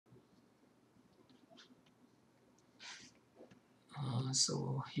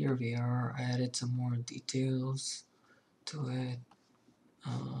So here we are. I added some more details to it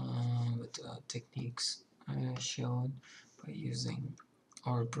with the techniques I showed by using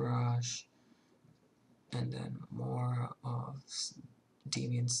our brush and then more of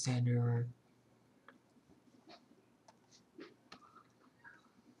Debian standard.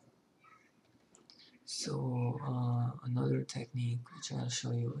 So another technique which I'll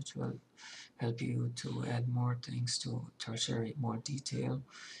show you, which will help you to add more things to tertiary, more detail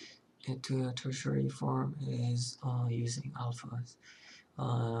into a tertiary form, is using alphas.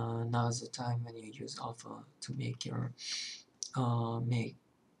 Now is the time when you use alpha to make your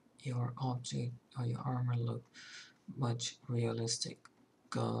object or your armor look much realistic,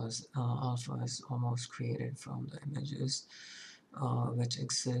 because alpha is almost created from the images which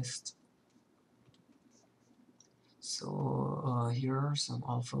exist. So here are some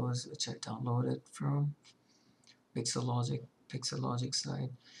alphas which I downloaded from Pixelogic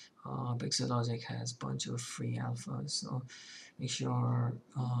site. Pixelogic has a bunch of free alphas, so make sure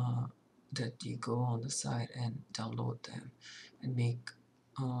that you go on the site and download them and make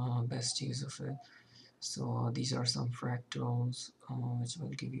best use of it. So these are some fractals which will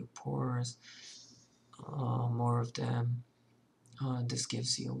give you pores, more of them. This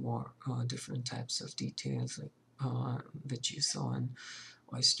gives you more different types of details, like which you saw in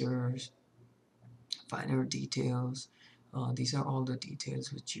oysters, finer details. These are all the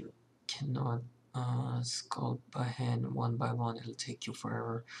details which you cannot sculpt by hand one by one. It'll take you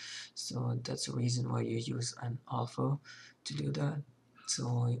forever. So that's the reason why you use an alpha to do that.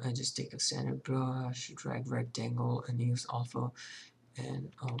 So I just take a standard brush, drag rectangle, and use alpha,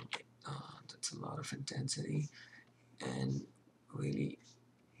 and that's a lot of intensity, and really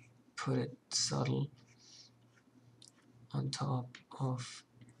put it subtle on top of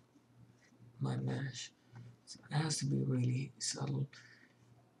my mesh. So it has to be really subtle.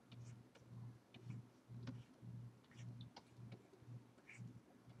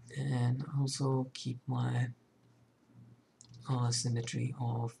 And also keep my symmetry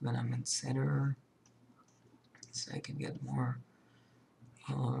off when I'm in center, so I can get more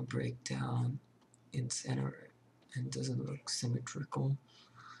breakdown in center and doesn't look symmetrical.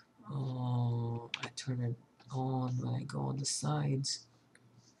 I turn it on when I go on the sides,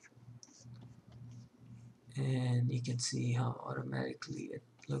 and you can see how automatically it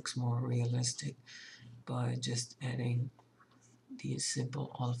looks more realistic by just adding these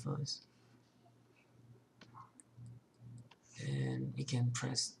simple alphas. And you can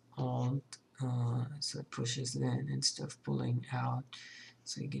press Alt so it pushes in instead of pulling out,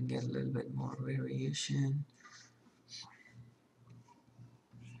 so you can get a little bit more variation.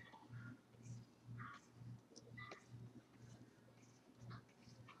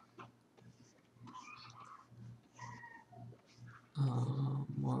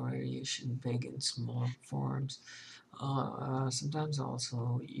 More variation, big and small forms. Sometimes I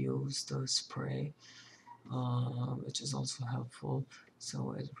also use the spray, which is also helpful.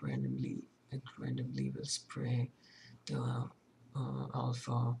 So it randomly will spray the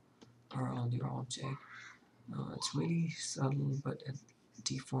alpha around your object. It's really subtle, but it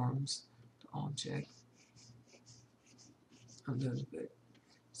deforms the object a little bit.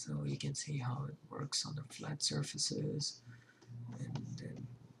 So you can see how it works on the flat surfaces, and then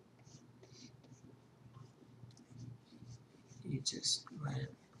you just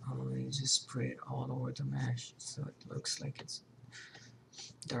spray it all over the mesh, so it looks like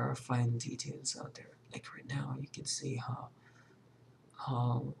there are fine details out there. Like right now, you can see how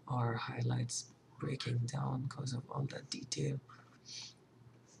our highlights breaking down because of all that detail.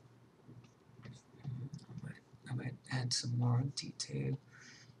 I might add some more detail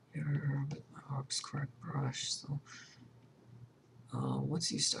here with my abstract brush. So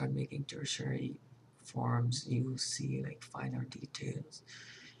once you start making tertiary forms, you see like finer details.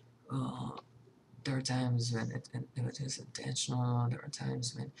 There are times when it is intentional. There are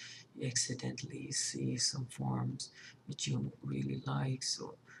times when you accidentally see some forms which you really like,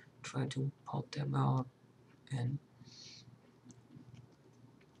 so try to pop them out, and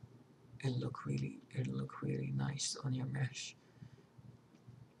it'll look really nice on your mesh.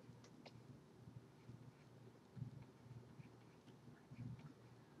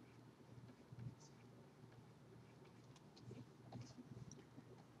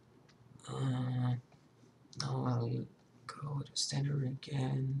 Now I'll go to standard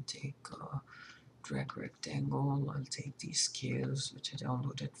again, take a drag rectangle. I'll take these scales which I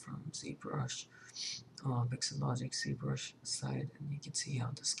downloaded from ZBrush, Pixelogic ZBrush site, and you can see how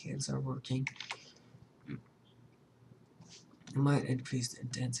the scales are working. I might increase the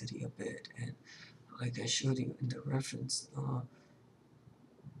intensity a bit, and like I showed you in the reference,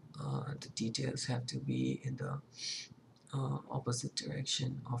 the details have to be in the opposite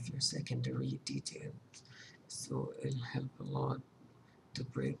direction of your secondary detail. So it'll help a lot to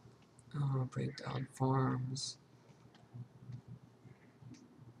break down forms.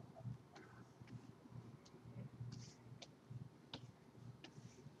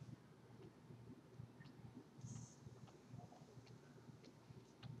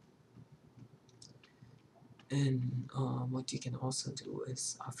 And what you can also do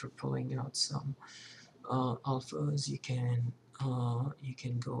is, after pulling out some alphas, you can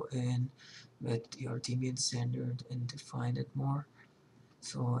go in with your deviant standard and define it more.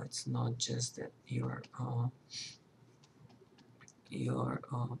 So it's not just that you're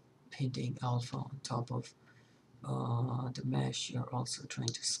painting alpha on top of the mesh. You're also trying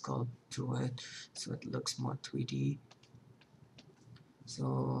to sculpt through it so it looks more 3D.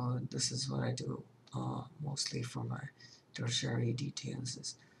 So this is what I do mostly for my tertiary details,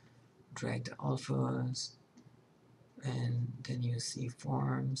 is drag the alphas and then you see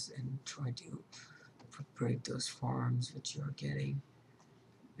forms and try to break those forms which you're getting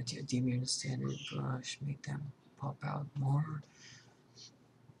with your deviant standard brush, make them pop out more.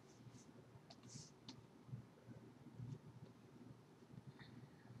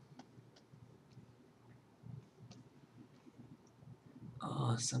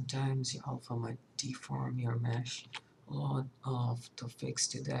 Sometimes your alpha might deform your mesh a lot. To fix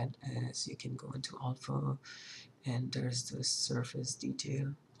to that, as you can go into alpha and there's the surface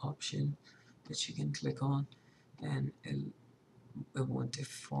detail option which you can click on, and it won't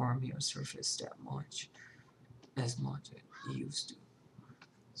deform your surface that much as much as it used to.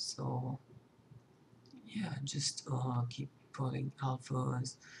 So yeah, just keep putting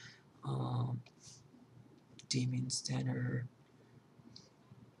alphas, um, deviant standard,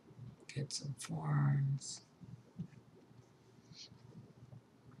 get some forms.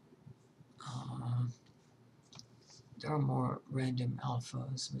 Uh, there are more random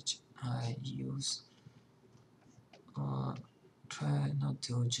alphas which I use. Uh, Try not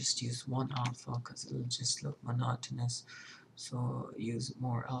to just use one alpha because it'll just look monotonous. So use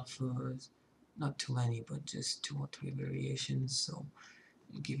more alphas, not too many, but just 2 or 3 variations. So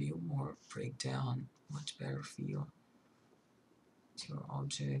it'll give you more breakdown, much better feel to your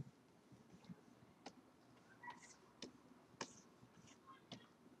object.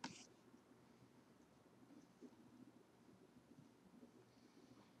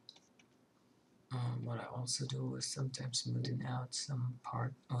 What I also do is sometimes smoothen out some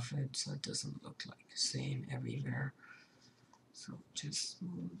part of it so it doesn't look like the same everywhere. So just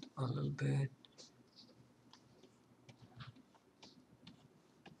smooth a little bit.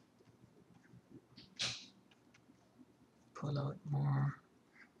 Pull out more.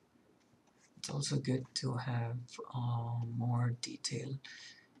 It's also good to have more detail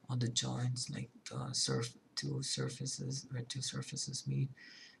on the joints, like the two surfaces where two surfaces meet,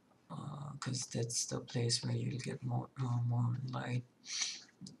 because that's the place where you'll get more light.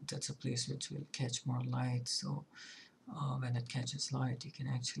 That's a place which will catch more light. So when it catches light, you can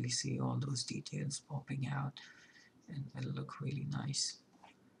actually see all those details popping out, and it'll look really nice.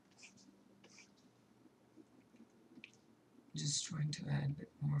 Just trying to add a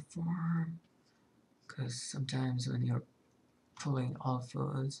bit more form, because sometimes when you're pulling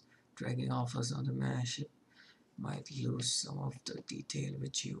alphas, dragging alphas on the mesh, it might lose some of the detail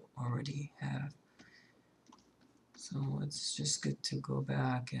which you already have. So it's just good to go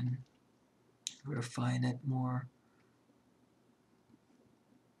back and refine it more.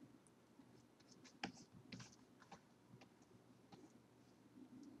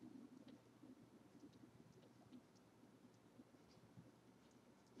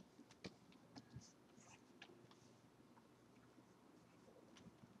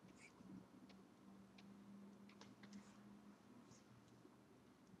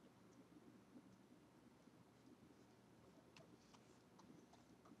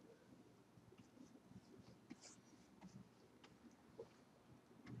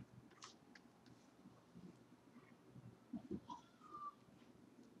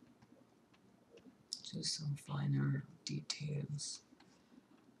 Just some finer details.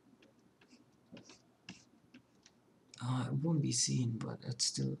 It won't be seen, but it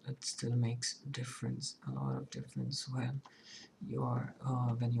still makes difference, a lot of difference when you're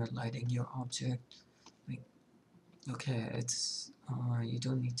lighting your object. Like, okay, it's you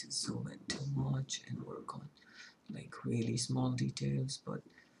don't need to zoom in too much and work on like really small details, but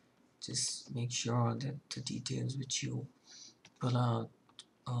just make sure that the details which you pull out,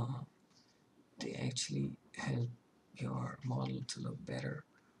 uh, they actually help your model to look better.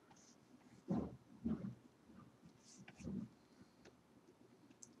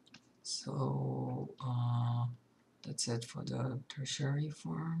 that's it for the tertiary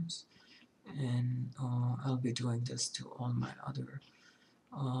forms, and I'll be doing this to all my other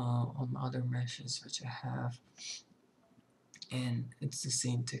meshes which I have, and it's the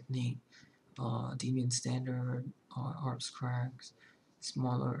same technique. Debian standard, ARPS cracks,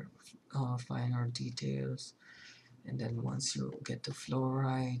 smaller, finer details, and then once you get the flow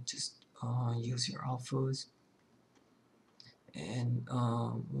right, just use your alphas, and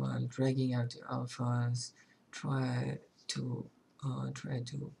while dragging out the alphas, try to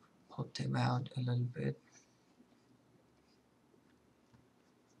pop them out a little bit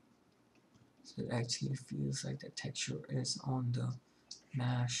so it actually feels like the texture is on the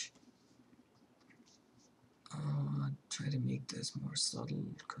mesh. Try to make this more subtle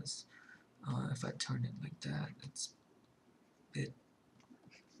because if I turn it like that, it's a bit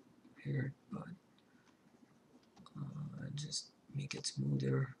weird, but just make it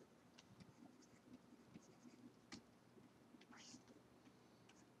smoother.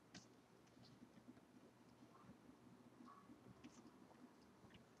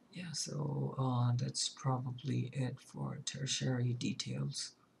 Yeah, so that's probably it for tertiary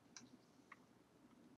details.